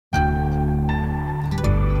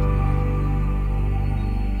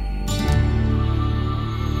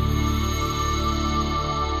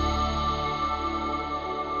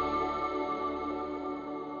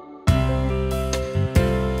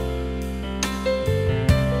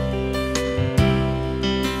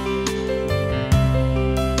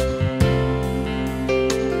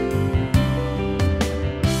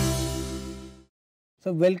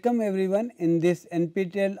So, welcome everyone in this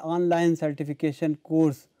NPTEL online certification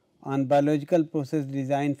course on biological process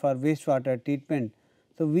design for wastewater treatment.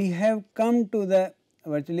 So, we have come to the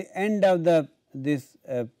virtually end of this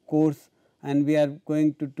course, and we are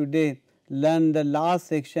going to today learn the last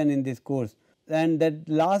section in this course, and that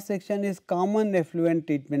last section is common effluent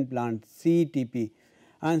treatment plant CETP,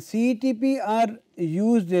 and CETP are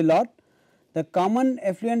used a lot. The common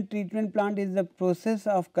effluent treatment plant is the process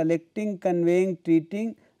of collecting, conveying,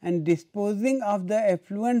 treating and disposing of the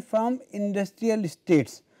effluent from industrial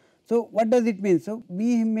estates. So, what does it mean? So,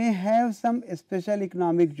 we may have some special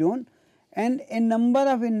economic zone and a number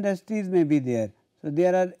of industries may be there. So,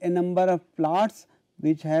 there are a number of plots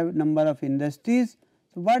which have number of industries.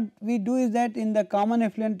 So, what we do is that in the common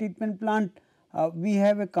effluent treatment plant, we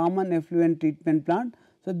have a common effluent treatment plant.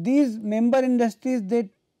 So, these member industries, they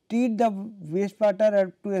treat the wastewater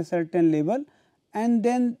up to a certain level and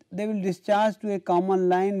then they will discharge to a common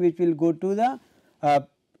line which will go to the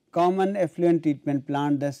common effluent treatment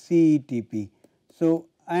plant, the CETP. So,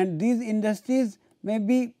 and these industries may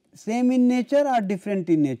be same in nature or different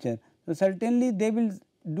in nature. So, certainly they will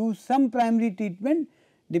do some primary treatment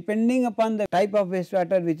depending upon the type of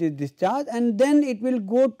wastewater which is discharged, and then it will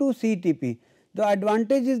go to CETP. The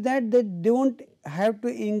advantage is that they do not have to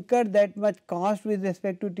incur that much cost with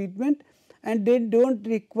respect to treatment, and they do not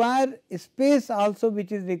require space also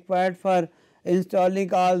which is required for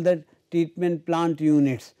installing all the treatment plant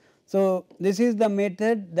units. So, this is the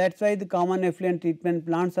method, that is why the common effluent treatment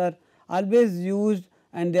plants are always used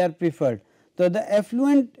and they are preferred. So, the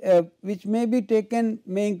effluent which may be taken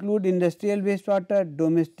may include industrial wastewater,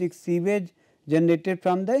 domestic sewage generated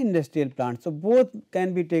from the industrial plant. So, both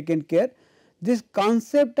can be taken care. This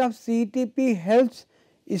concept of CETP helps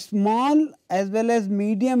small as well as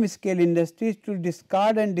medium scale industries to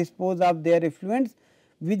discard and dispose of their effluents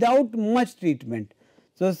without much treatment.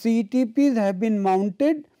 So, CETPs have been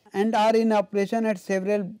mounted and are in operation at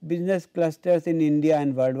several business clusters in India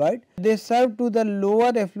and worldwide. They serve to the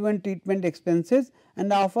lower effluent treatment expenses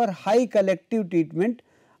and offer high collective treatment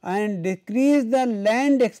and decrease the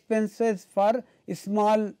land expenses for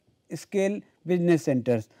small scale business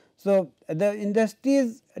centers. So, the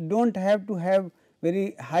industries do not have to have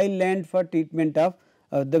very high land for treatment of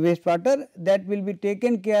the wastewater, that will be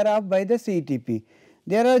taken care of by the CETP.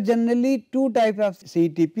 There are generally two types of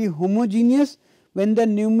CETP: homogeneous, when the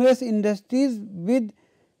numerous industries with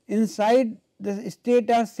inside the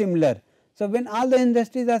state are similar. So, when all the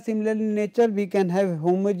industries are similar in nature, we can have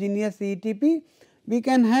homogeneous CETP. We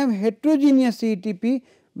can have heterogeneous CETP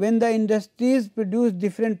when the industries produce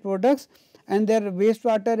different products and their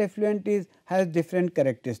wastewater effluent has different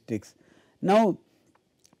characteristics. Now,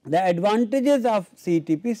 the advantages of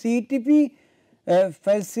CETP,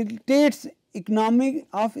 facilitates economy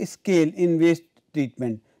of scale in waste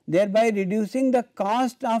treatment, thereby reducing the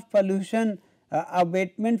cost of pollution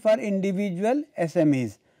abatement for individual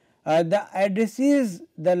SMEs. The addresses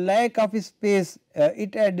the lack of space,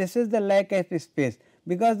 it addresses the lack of space,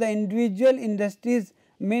 because the individual industries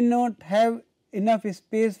may not have enough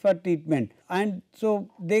space for treatment, and so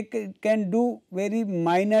they can do very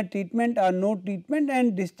minor treatment or no treatment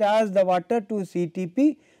and discharge the water to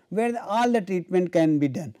CETP where all the treatment can be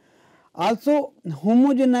done. Also,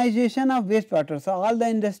 homogenization of wastewater. So, all the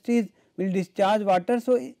industries will discharge water.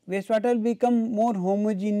 So, wastewater will become more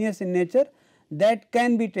homogeneous in nature, that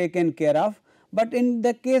can be taken care of. But in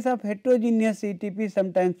the case of heterogeneous CETP,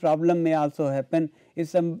 sometimes problem may also happen.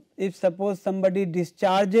 If suppose somebody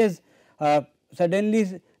discharges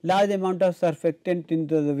suddenly large amount of surfactant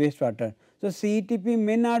into the wastewater. So, CETP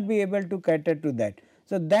may not be able to cater to that.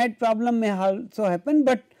 So, that problem may also happen,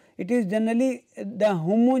 but it is generally the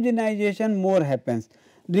homogenization more happens.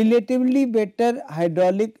 Relatively better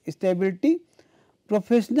hydraulic stability,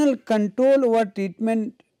 professional control over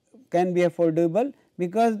treatment can be affordable,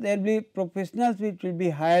 because there will be professionals which will be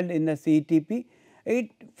hired in the CETP.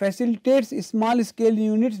 It facilitates small scale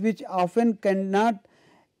units which often cannot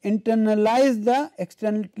internalize the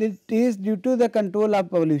externalities due to the control of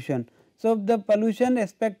pollution. So, the pollution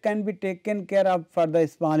aspect can be taken care of for the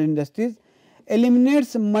small industries.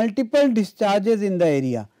 Eliminates multiple discharges in the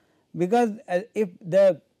area, because if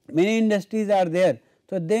the many industries are there,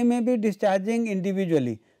 so they may be discharging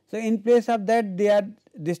individually. So, in place of that, they are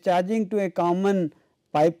discharging to a common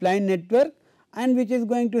pipeline network and which is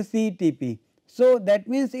going to CETP. So, that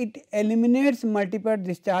means it eliminates multiple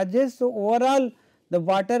discharges. So, overall the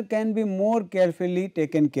water can be more carefully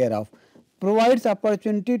taken care of, provides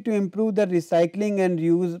opportunity to improve the recycling and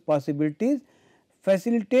reuse possibilities,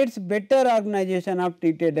 facilitates better organization of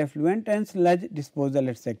treated effluent and sludge disposal,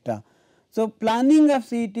 etc. So, planning of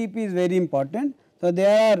CETP is very important. So,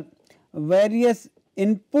 there are various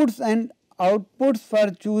inputs and outputs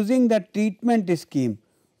for choosing the treatment scheme.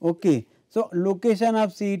 Okay. So, location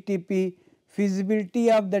of CETP,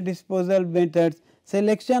 feasibility of the disposal methods,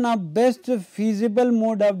 selection of best feasible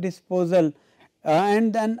mode of disposal,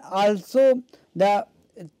 and then also the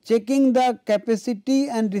checking the capacity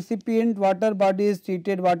and recipient water bodies,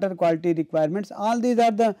 treated water quality requirements. All these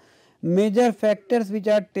are the major factors which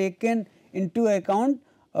are taken into account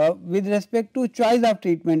with respect to choice of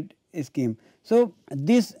treatment scheme. So,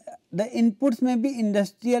 this the inputs may be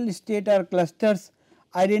industrial state or clusters,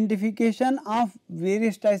 identification of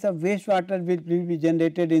various types of wastewater which will be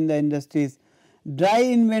generated in the industries, dry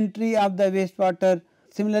inventory of the wastewater,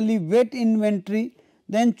 similarly wet inventory,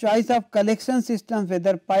 then choice of collection systems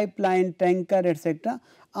whether pipeline, tanker, etc.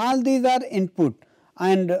 All these are input,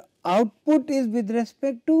 and output is with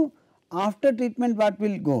respect to after treatment what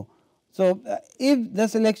will go. So, if the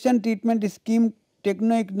selection treatment scheme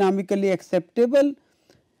techno-economically acceptable,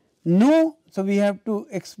 no. So, we have to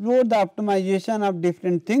explore the optimization of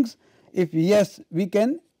different things. If yes, we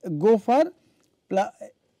can go for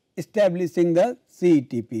establishing the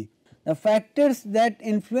CETP. The factors that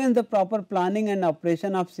influence the proper planning and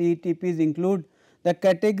operation of CETPs include the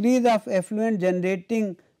categories of effluent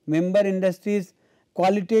generating member industries,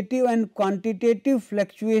 qualitative and quantitative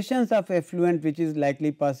fluctuations of effluent which is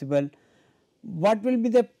likely possible, what will be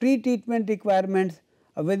the pre-treatment requirements,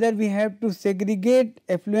 whether we have to segregate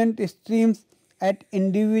effluent streams at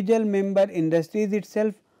individual member industries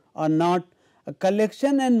itself or not, a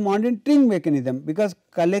collection and monitoring mechanism, because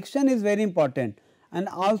collection is very important, and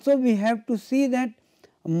also we have to see that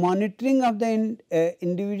monitoring of the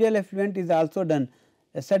individual effluent is also done.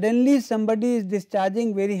 Suddenly somebody is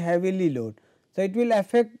discharging very heavily load, so it will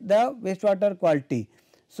affect the wastewater quality.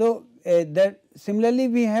 So, that similarly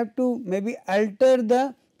we have to maybe alter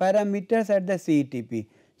the parameters at the CETP.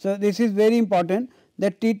 So, this is very important, the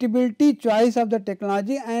treatability, choice of the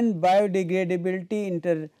technology and biodegradability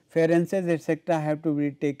interferences etc. have to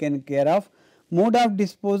be taken care of, mode of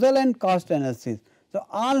disposal and cost analysis. So,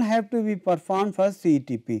 all have to be performed for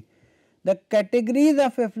CETP. The categories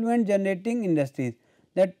of effluent generating industries,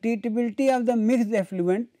 the treatability of the mixed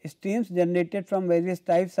effluent streams generated from various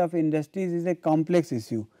types of industries is a complex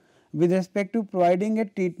issue with respect to providing a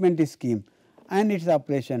treatment scheme and its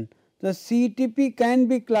operation. The CETP can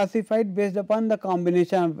be classified based upon the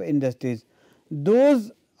combination of industries.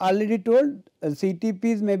 Those already told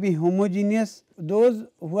CETPs may be homogeneous, those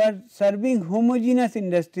who are serving homogeneous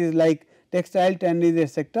industries like textile, tanneries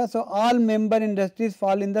etc. So, all member industries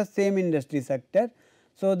fall in the same industry sector.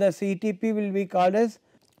 So, the CETP will be called as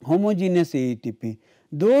homogeneous CETP.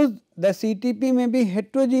 Those the CETP may be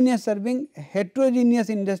heterogeneous, serving heterogeneous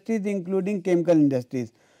industries including chemical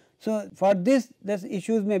industries. So, for this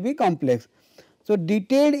issues may be complex. So,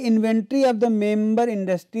 detailed inventory of the member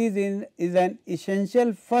industries is an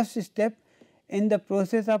essential first step in the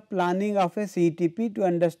process of planning of a CETP to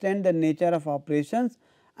understand the nature of operations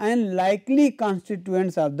and likely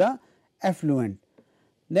constituents of the effluent.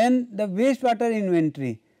 Then the wastewater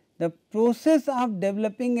inventory. The process of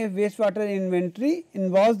developing a wastewater inventory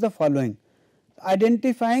involves the following: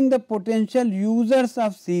 identifying the potential users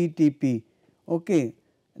of CETP, okay,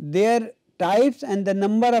 their types and the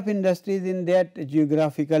number of industries in that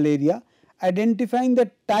geographical area, identifying the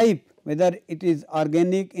type whether it is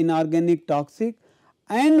organic, inorganic, toxic,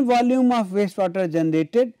 and volume of wastewater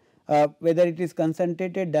generated, whether it is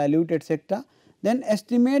concentrated, dilute etc. Then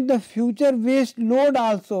estimate the future waste load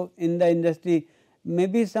also in the industry,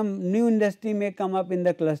 maybe some new industry may come up in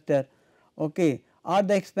the cluster, okay, or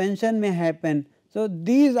the expansion may happen. So,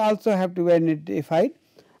 these also have to be identified.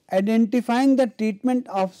 Identifying the treatment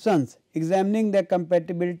options, examining the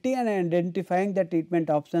compatibility and identifying the treatment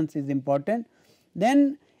options is important.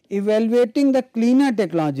 Then evaluating the cleaner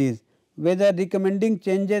technologies, whether recommending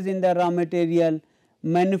changes in the raw material,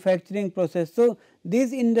 manufacturing process. So,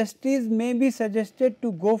 these industries may be suggested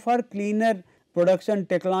to go for cleaner production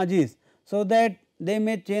technologies, so that they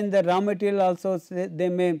may change the raw material also, they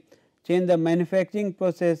may change the manufacturing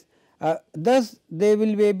process. Thus, they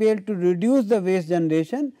will be able to reduce the waste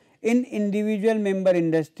generation in individual member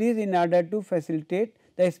industries in order to facilitate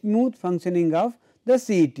the smooth functioning of the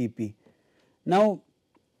CETP. Now,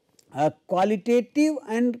 qualitative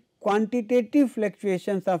and quantitative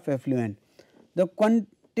fluctuations of effluent. The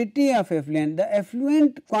quantity of effluent, the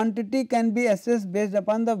effluent quantity can be assessed based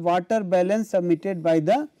upon the water balance submitted by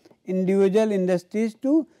the individual industries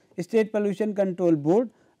to State Pollution Control Board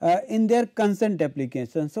in their consent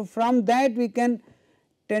application. So, from that we can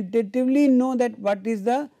tentatively know that what is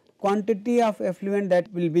the quantity of effluent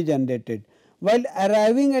that will be generated. While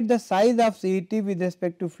arriving at the size of CET with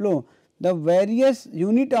respect to flow, the various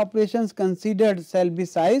unit operations considered shall be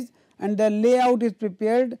sized and the layout is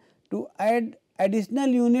prepared to add additional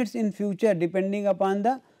units in future depending upon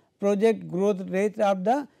the project growth rate of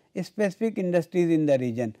the specific industries in the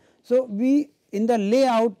region. So, we in the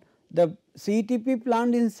layout the CETP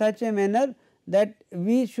planned in such a manner that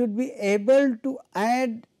we should be able to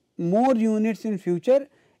add more units in future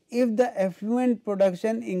if the effluent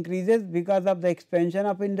production increases because of the expansion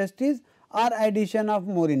of industries or addition of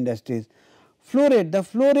more industries. Flow rate, the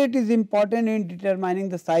flow rate is important in determining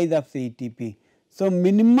the size of CETP. So,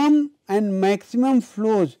 minimum and maximum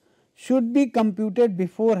flows should be computed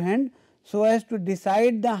beforehand so as to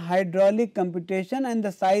decide the hydraulic computation and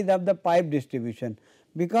the size of the pipe distribution,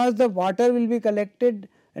 because the water will be collected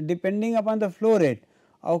depending upon the flow rate.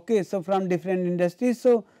 Okay, so, from different industries.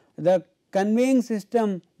 So, the conveying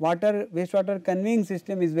system, wastewater conveying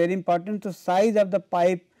system is very important. So, size of the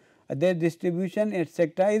pipe, their distribution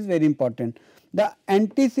etc. is very important. The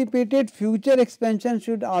anticipated future expansion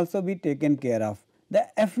should also be taken care of. The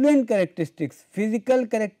effluent characteristics, physical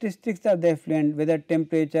characteristics of the effluent, whether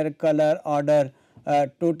temperature, color, odor,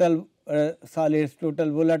 total solids, total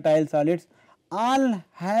volatile solids, all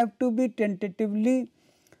have to be tentatively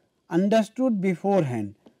understood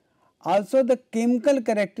beforehand. Also the chemical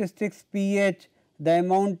characteristics, pH, the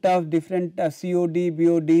amount of different COD,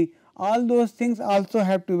 BOD, all those things also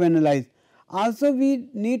have to be analyzed. Also we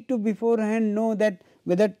need to beforehand know that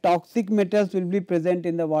whether toxic metals will be present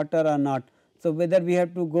in the water or not. So, whether we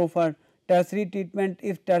have to go for tertiary treatment,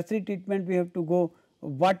 if tertiary treatment we have to go,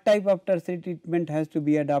 what type of tertiary treatment has to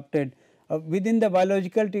be adopted. Within the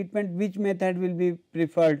biological treatment which method will be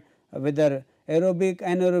preferred, whether aerobic,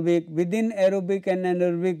 anaerobic, within aerobic and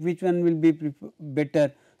anaerobic which one will be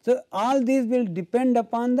better. So, all these will depend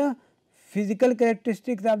upon the physical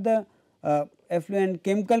characteristics of the effluent,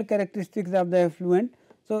 chemical characteristics of the effluent.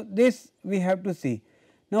 So, this we have to see.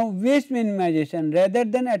 Now, waste minimization, rather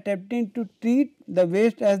than attempting to treat the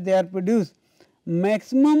waste as they are produced,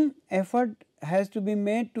 maximum effort has to be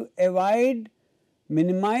made to avoid,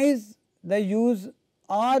 minimize the use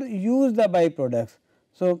or use the byproducts.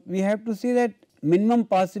 So, we have to see that minimum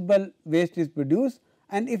possible waste is produced,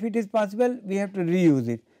 and if it is possible we have to reuse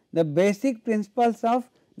it. The basic principles of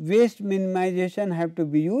waste minimization have to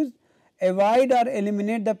be used. Avoid or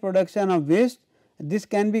eliminate the production of waste. This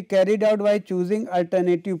can be carried out by choosing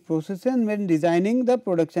alternative processes when designing the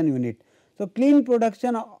production unit. So, clean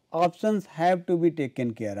production options have to be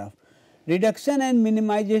taken care of. Reduction and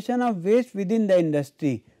minimization of waste within the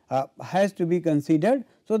industry has to be considered,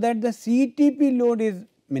 so that the CETP load is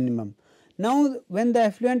minimum. Now, when the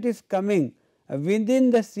effluent is coming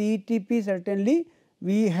within the CETP, certainly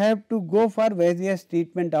we have to go for various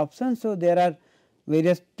treatment options. So, there are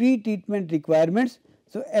various pre-treatment requirements.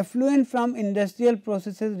 So, effluent from industrial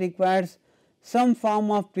processes requires some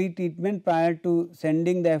form of pre-treatment prior to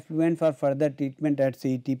sending the effluent for further treatment at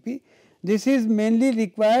CETP. This is mainly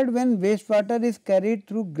required when wastewater is carried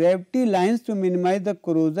through gravity lines to minimize the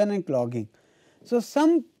corrosion and clogging. So,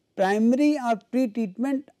 some primary or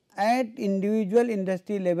pre-treatment at individual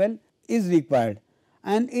industry level is required,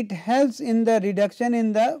 and it helps in the reduction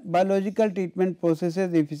in the biological treatment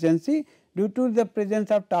processes efficiency due to the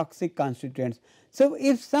presence of toxic constituents. So,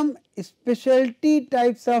 if some specialty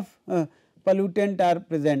types of pollutant are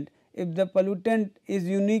present, if the pollutant is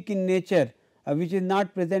unique in nature which is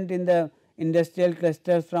not present in the industrial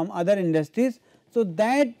clusters from other industries, so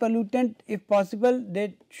that pollutant if possible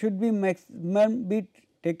that should be maximum be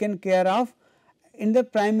taken care of in the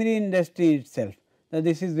primary industry itself. Now,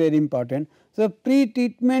 this is very important. So,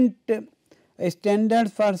 pre-treatment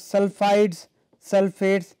standards for sulfides,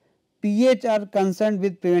 sulfates, pH are concerned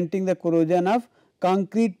with preventing the corrosion of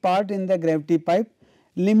concrete part in the gravity pipe.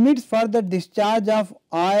 Limits for the discharge of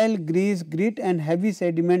oil, grease, grit and heavy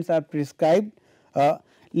sediments are prescribed.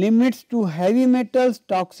 Limits to heavy metals,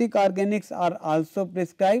 toxic organics are also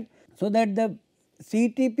prescribed, so that the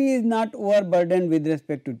CETP is not overburdened with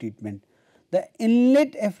respect to treatment. The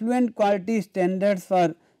inlet effluent quality standards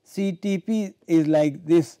for CETP is like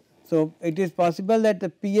this. So, it is possible that the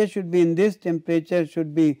pH should be in this, temperature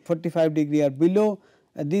should be 45 degree or below.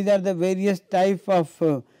 These are the various type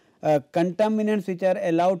of contaminants which are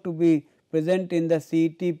allowed to be present in the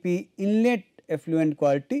CETP inlet effluent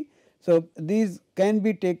quality. So, these can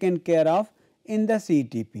be taken care of in the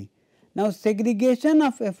CETP. Now, segregation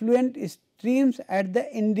of effluent streams at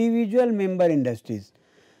the individual member industries.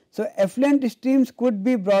 So, effluent streams could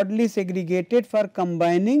be broadly segregated for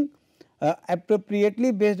combining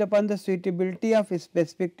appropriately based upon the suitability of a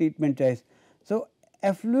specific treatment choice. So,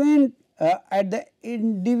 effluent at the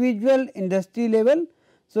individual industry level.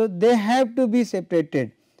 So, they have to be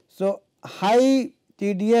separated. So, high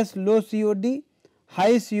TDS, low COD,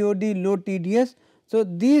 high COD, low TDS. So,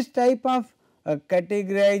 these type of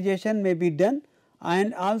categorization may be done,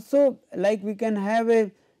 and also like we can have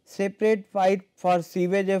a separate pipe for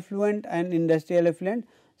sewage effluent and industrial effluent.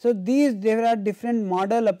 So, there are different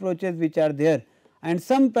model approaches which are there, and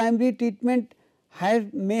some primary treatment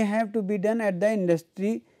may have to be done at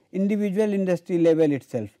the individual industry level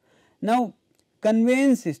itself. Now,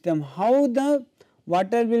 conveyance system, how the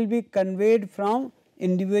water will be conveyed from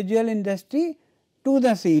individual industry to the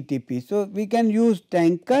CETP. So, we can use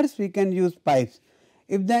tankers, we can use pipes.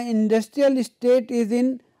 If the industrial state is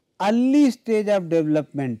in early stage of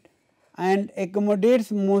development and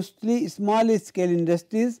accommodates mostly small scale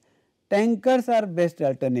industries, tankers are best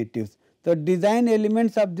alternatives. So, design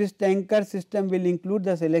elements of this tanker system will include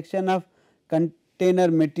the selection of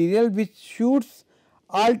container material which suits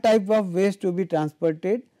all type of waste to be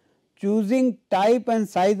transported, choosing type and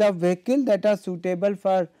size of vehicle that are suitable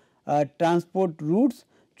for transport routes,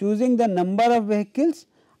 choosing the number of vehicles,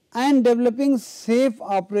 and developing safe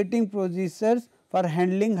operating procedures for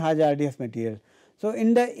handling hazardous material. So,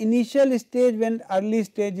 in the initial stage, when early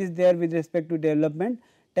stage is there with respect to development,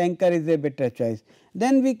 tanker is a better choice.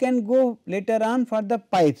 Then we can go later on for the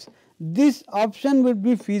pipes. This option would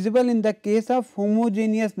be feasible in the case of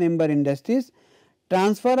homogeneous member industries.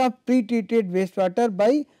 Transfer of pre-treated wastewater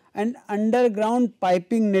by an underground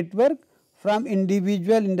piping network from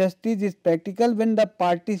individual industries is practical when the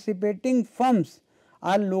participating firms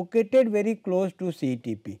are located very close to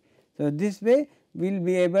CETP. So, this way we will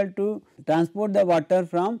be able to transport the water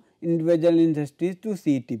from individual industries to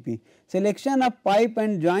CETP. Selection of pipe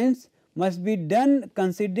and joints must be done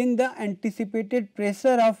considering the anticipated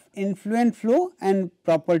pressure of influent flow and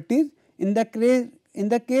properties. In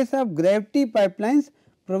the case of gravity pipelines,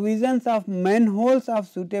 provisions of manholes of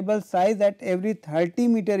suitable size at every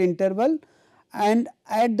 30-meter interval and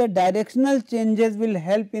at the directional changes will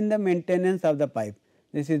help in the maintenance of the pipe.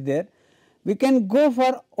 This is there. We can go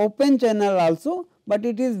for open channel also, but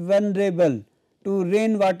it is vulnerable to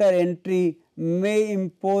rainwater entry, may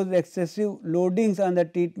impose excessive loadings on the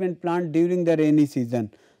treatment plant during the rainy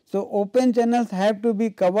season. So, open channels have to be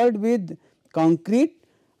covered with concrete,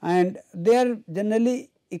 and they are generally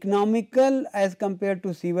economical as compared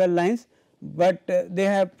to sewer lines, but they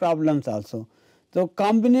have problems also. So,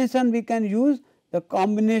 combination we can use the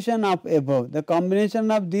combination of above, the combination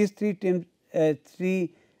of these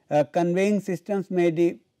three conveying systems may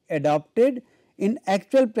be adopted in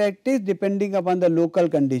actual practice depending upon the local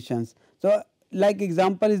conditions. So, like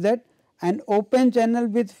example is that an open channel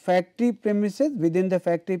with factory premises, within the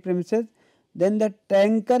factory premises, then the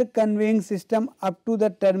tanker conveying system up to the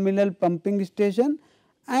terminal pumping station,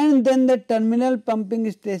 and then the terminal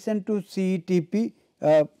pumping station to CETP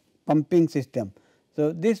pumping system.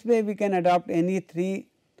 So, this way we can adopt any three,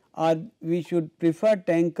 or we should prefer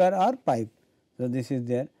tanker or pipe. So, this is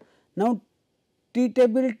there. Now,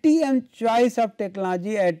 treatability and choice of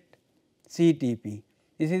technology at CETP,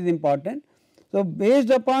 this is important. So, based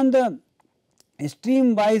upon the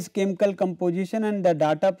stream wise chemical composition and the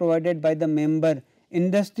data provided by the member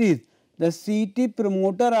industries, the CET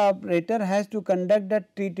promoter operator has to conduct the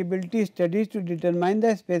treatability studies to determine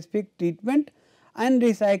the specific treatment and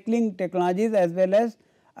recycling technologies as well as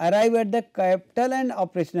arrive at the capital and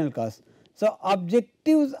operational costs. So,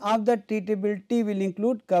 objectives of the treatability will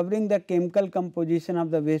include covering the chemical composition of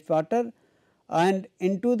the wastewater and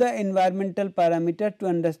into the environmental parameter to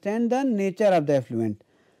understand the nature of the effluent.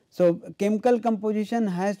 So, chemical composition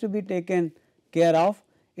has to be taken care of.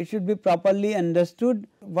 It should be properly understood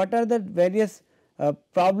what are the various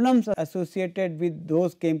problems associated with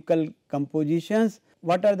those chemical compositions,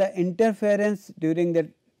 what are the interference during the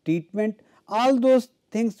treatment, all those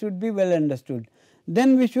things should be well understood.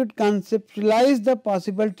 Then we should conceptualize the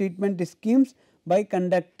possible treatment schemes by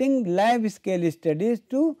conducting lab scale studies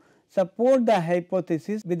to support the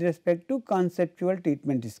hypothesis with respect to conceptual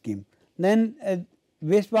treatment scheme. Then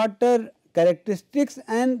wastewater characteristics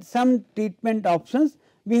and some treatment options.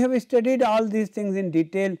 We have studied all these things in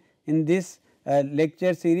detail in this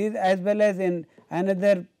lecture series as well as in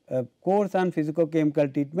another course on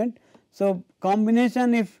physicochemical treatment. So,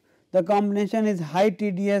 combination, if the combination is high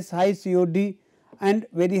TDS, high COD and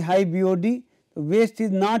very high BOD, waste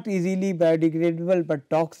is not easily biodegradable but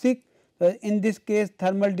toxic. So, in this case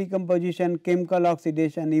thermal decomposition, chemical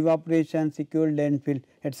oxidation, evaporation, secured landfill,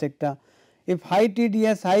 etc. If high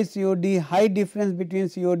TDS, high COD, high difference between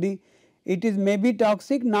COD, it is maybe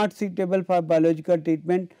toxic, not suitable for biological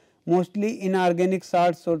treatment, mostly inorganic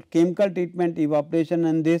salts. So, chemical treatment, evaporation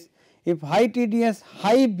and this. If high TDS,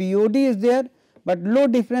 high BOD is there, but low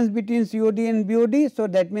difference between COD and BOD. So,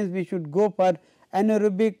 that means we should go for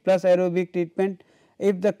anaerobic plus aerobic treatment.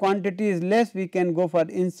 If the quantity is less, we can go for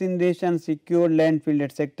incineration, secure landfill,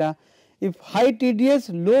 etc. If high TDS,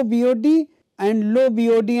 low BOD and low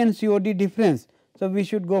BOD and COD difference, so we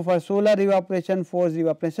should go for solar evaporation, forced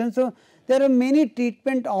evaporation. So, there are many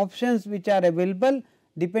treatment options which are available.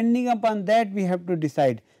 Depending upon that, we have to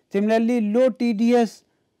decide. Similarly, low TDS,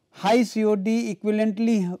 high COD,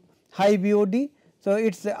 equivalently high BOD. So,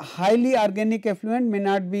 it is a highly organic effluent, may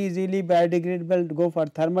not be easily biodegradable, go for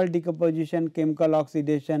thermal decomposition, chemical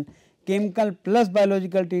oxidation, chemical plus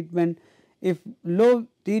biological treatment. If low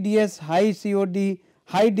TDS, high COD,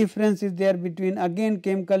 high difference is there between again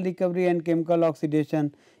chemical recovery and chemical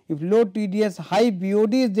oxidation. If low TDS, high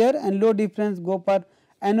BOD is there and low difference, go for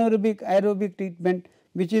anaerobic aerobic treatment,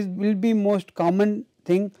 which is will be most common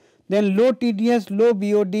thing. Then low TDS, low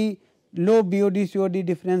BOD COD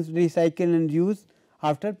difference, recycle and use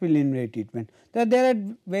after preliminary treatment. So, there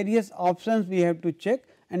are various options we have to check,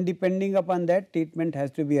 and depending upon that treatment has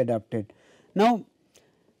to be adopted. Now,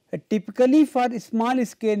 typically for small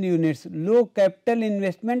scale units, low capital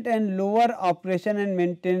investment and lower operation and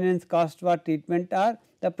maintenance cost for treatment are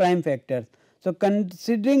the prime factors. So,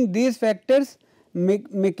 considering these factors,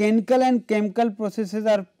 mechanical and chemical processes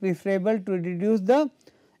are preferable to reduce the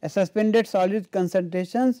suspended solid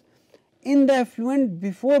concentrations in the effluent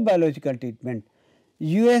before biological treatment.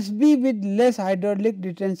 USB with less hydraulic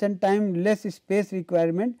detention time, less space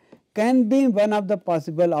requirement can be one of the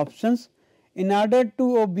possible options. In order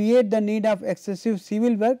to obviate the need of excessive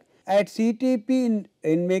civil work, at CETP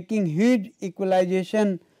in making huge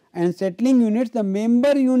equalization and settling units, the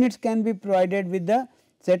member units can be provided with the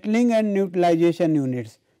settling and neutralization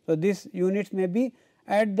units. So, these units may be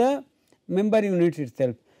at the member units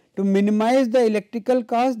itself. To minimize the electrical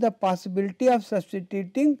cost, the possibility of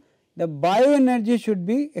substituting the bioenergy should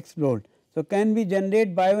be explored. So, can we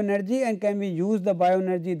generate bioenergy and can we use the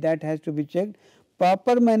bioenergy, that has to be checked.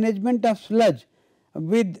 Proper management of sludge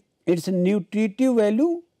with its nutritive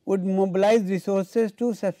value would mobilize resources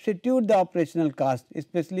to substitute the operational cost,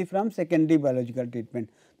 especially from secondary biological treatment.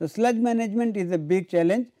 So, sludge management is a big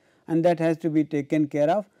challenge and that has to be taken care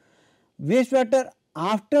of. Wastewater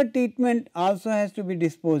after treatment also has to be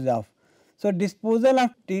disposed of. So, disposal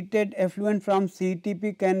of treated effluent from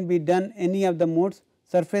CETP can be done any of the modes: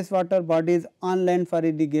 surface water bodies, on land for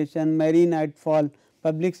irrigation, marine outfall,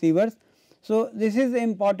 public sewers. So, this is an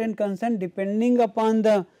important concern. Depending upon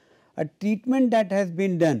the treatment that has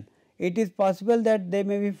been done, it is possible that they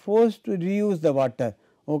may be forced to reuse the water.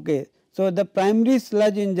 Okay. So, the primary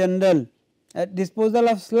sludge in general, disposal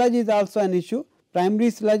of sludge is also an issue. Primary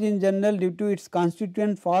sludge in general, due to its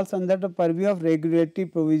constituent, falls under the purview of regulatory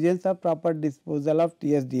provisions of proper disposal of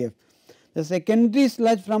TSDF. The secondary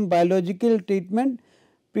sludge from biological treatment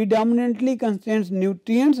predominantly contains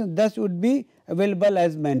nutrients, thus would be available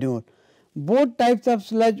as manure. Both types of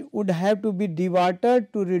sludge would have to be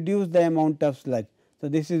dewatered to reduce the amount of sludge. So,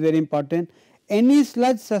 this is very important. Any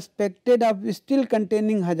sludge suspected of still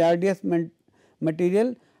containing hazardous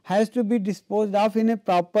material has to be disposed of in a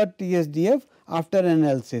proper TSDF after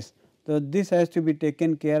analysis. So, this has to be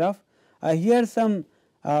taken care of. Here some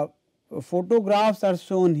photographs are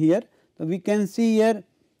shown here. So, we can see here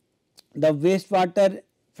the wastewater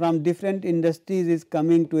from different industries is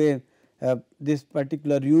coming to a this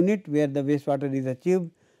particular unit where the wastewater is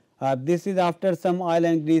achieved. This is after some oil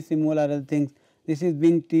and grease removal or other things. This is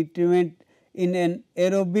being treated in an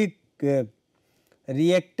aerobic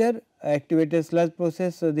reactor, activated sludge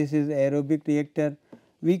process. So, this is aerobic reactor.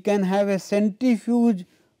 We can have a centrifuge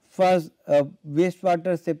for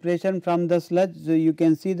wastewater separation from the sludge. So, you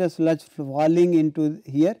can see the sludge falling into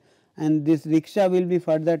here, and this rickshaw will be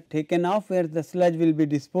further taken off where the sludge will be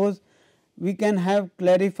disposed. We can have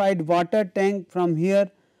clarified water tank from here.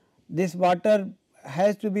 This water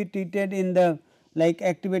has to be treated in the like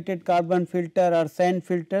activated carbon filter or sand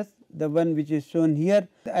filters, the one which is shown here,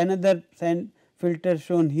 another sand filter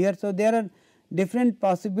shown here. So, there are different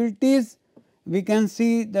possibilities. We can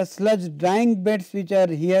see the sludge drying beds which are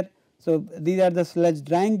here. So, these are the sludge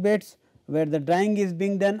drying beds where the drying is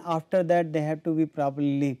being done. After that, they have to be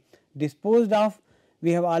properly disposed of.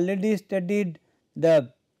 We have already studied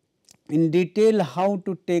in detail how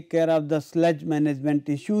to take care of the sludge management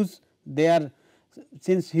issues. They are,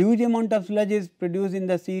 since huge amount of sludge is produced in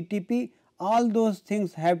the CETP, all those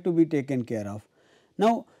things have to be taken care of.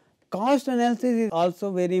 Now, cost analysis is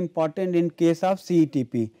also very important in case of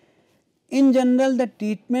CETP. In general, the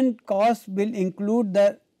treatment cost will include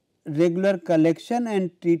the regular collection and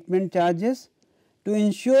treatment charges, To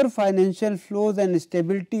ensure financial flows and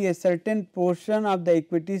stability, a certain portion of the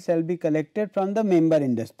equity shall be collected from the member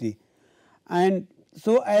industry, and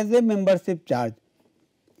so as a membership charge.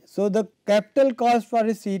 So, the capital cost for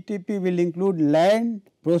a CETP will include land,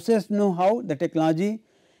 process know-how, the technology,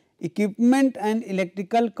 equipment and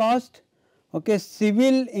electrical cost, okay,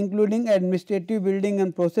 civil including administrative building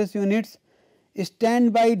and process units,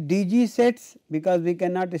 standby DG sets because we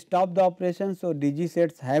cannot stop the operation. So, DG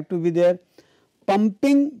sets have to be there,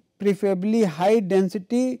 pumping preferably high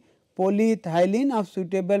density polyethylene of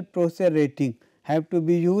suitable process rating have to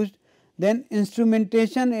be used, then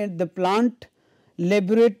instrumentation at the plant,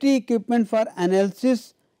 laboratory equipment for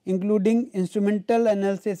analysis including instrumental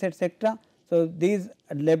analysis etc. So, these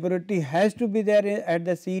laboratory has to be there at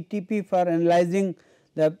the CETP for analyzing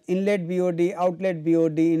the inlet BOD, outlet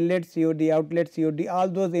BOD, inlet COD, outlet COD, all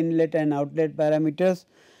those inlet and outlet parameters,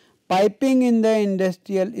 piping in the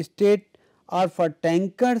industrial state or for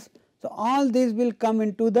tankers. So, all these will come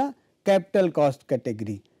into the capital cost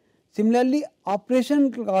category. Similarly,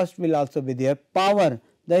 operation cost will also be there, power,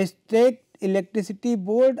 the state electricity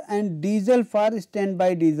board and diesel for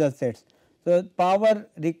standby diesel sets. So, power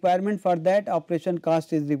requirement for that operation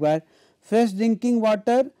cost is required, fresh drinking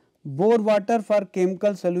water, bore water for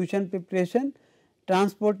chemical solution preparation,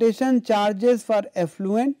 transportation charges for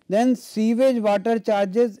effluent, then sewage water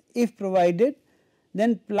charges if provided,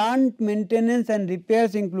 then plant maintenance and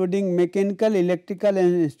repairs including mechanical, electrical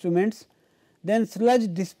and instruments, then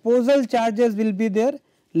sludge disposal charges will be there,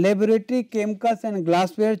 laboratory chemicals and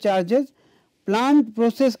glassware charges, plant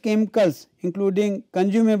process chemicals including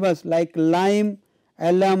consumables like lime,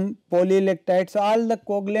 alum, polyelectrides, all the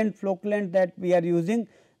coagulant, flocculant that we are using,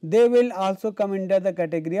 they will also come under the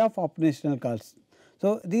category of operational costs.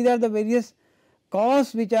 So, these are the various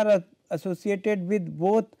costs which are associated with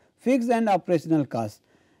both fixed and operational costs.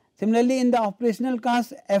 Similarly, in the operational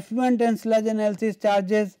costs, effluent and sludge analysis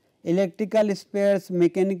charges, electrical spares,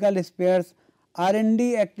 mechanical spares,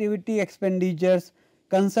 R&D activity expenditures,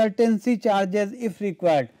 consultancy charges if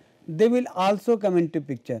required, they will also come into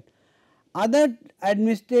picture. Other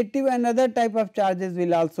administrative and other type of charges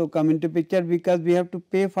will also come into picture because we have to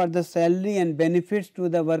pay for the salary and benefits to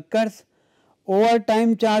the workers,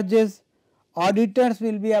 overtime charges, auditors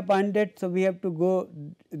will be appointed. So, we have to go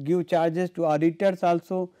give charges to auditors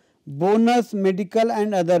also, bonus, medical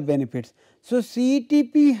and other benefits. So,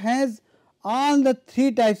 CETP has all the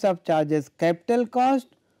three types of charges, capital cost,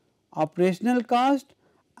 operational cost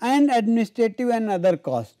and administrative and other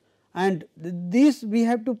costs, and this we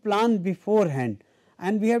have to plan beforehand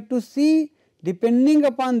and we have to see depending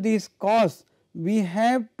upon these costs we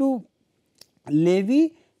have to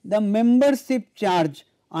levy the membership charge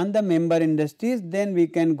on the member industries, then we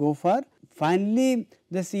can go for finally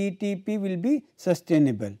the CETP will be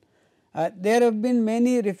sustainable. There have been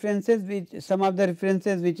many references which some of the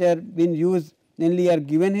references which are been used mainly are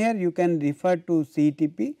given here, you can refer to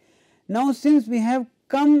CETP. Now, since we have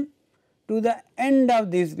come to the end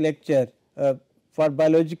of this lecture for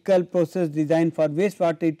biological process design for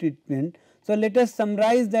wastewater treatment. So, let us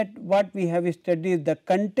summarize that what we have studied, the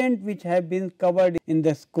content which have been covered in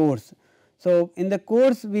this course. So, in the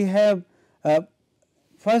course we have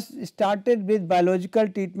first started with biological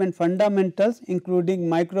treatment fundamentals including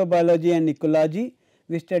microbiology and ecology.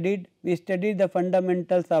 We studied the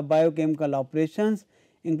fundamentals of biochemical operations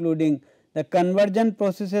including the conversion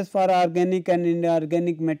processes for organic and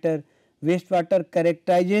inorganic matter, wastewater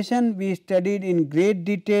characterization we studied in great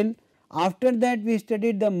detail. After that we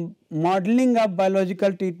studied the modeling of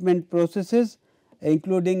biological treatment processes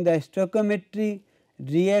including the stoichiometry,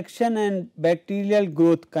 reaction and bacterial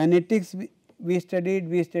growth kinetics we studied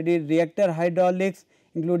reactor hydraulics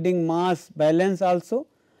including mass balance also.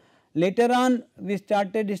 Later on we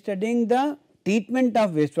started studying the treatment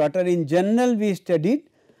of wastewater, in general we studied,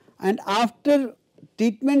 and after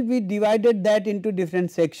treatment we divided that into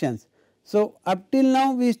different sections. So, up till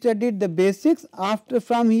now we studied the basics, after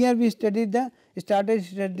from here we started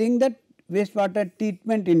studying the wastewater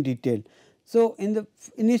treatment in detail. So,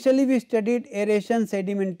 initially we studied aeration,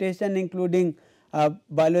 sedimentation including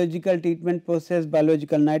biological treatment process,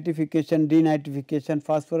 biological nitrification, denitrification,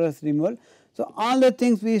 phosphorus removal. So, all the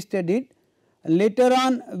things we studied. Later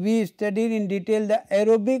on we studied in detail the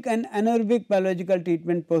aerobic and anaerobic biological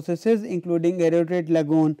treatment processes including aerated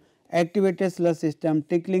lagoon, activated sludge system,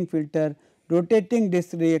 trickling filter, rotating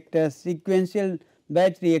disk reactors, sequential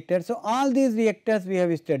batch reactors. So, all these reactors we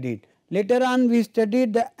have studied. Later on we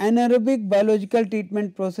studied the anaerobic biological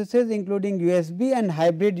treatment processes including USB and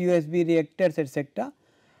hybrid USB reactors etc.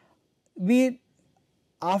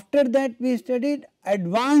 After that we studied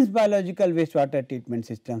advanced biological wastewater treatment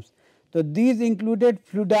systems. So, these included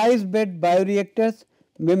fluidized bed bioreactors,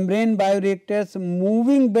 membrane bioreactors,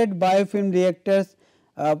 moving bed biofilm reactors.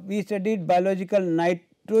 We studied biological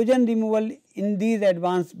nitrogen removal in these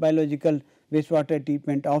advanced biological wastewater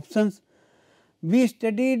treatment options. We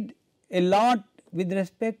studied a lot with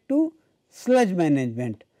respect to sludge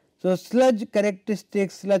management. So, sludge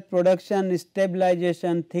characteristics, sludge production,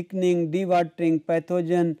 stabilization, thickening, dewatering,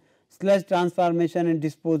 pathogen, sludge transformation and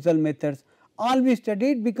disposal methods, all we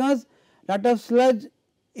studied because lot of sludge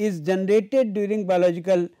is generated during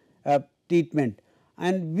biological treatment,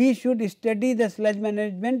 and we should study the sludge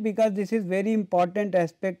management because this is very important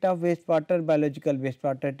aspect of wastewater, biological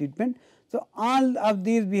wastewater treatment. So, all of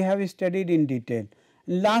these we have studied in detail.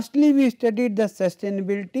 Lastly, we studied the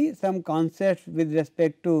sustainability, some concepts with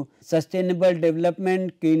respect to sustainable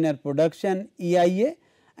development, cleaner production, EIA,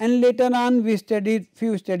 and later on we studied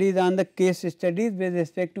few studies on the case studies with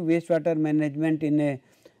respect to wastewater management in a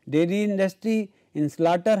dairy industry, in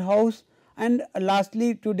slaughterhouse, and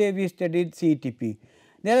lastly today we studied CETP.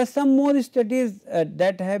 There are some more studies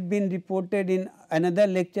that have been reported in another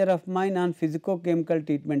lecture of mine on physico-chemical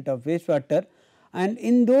treatment of wastewater, and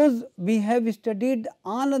in those we have studied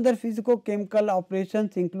all other physico-chemical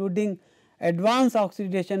operations including advanced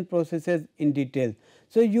oxidation processes in detail.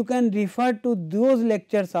 So, you can refer to those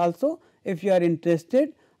lectures also if you are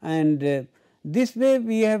interested, and this way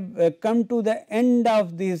we have come to the end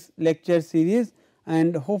of this lecture series,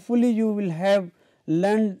 and hopefully you will have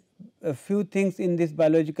learned a few things in this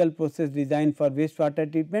biological process design for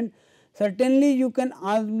wastewater treatment. Certainly, you can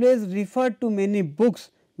always refer to many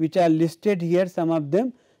books which are listed here, some of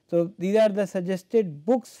them. So, these are the suggested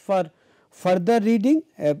books for further reading.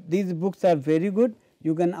 These books are very good,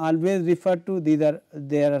 you can always refer to.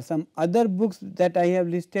 There are some other books that I have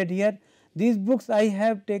listed here. These books I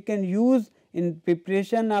have taken use in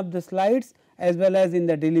preparation of the slides as well as in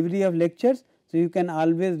the delivery of lectures. So, you can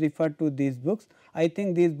always refer to these books. I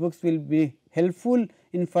think these books will be helpful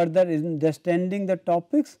in further understanding the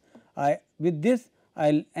topics. With this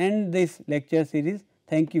I will end this lecture series.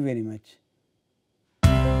 Thank you very much.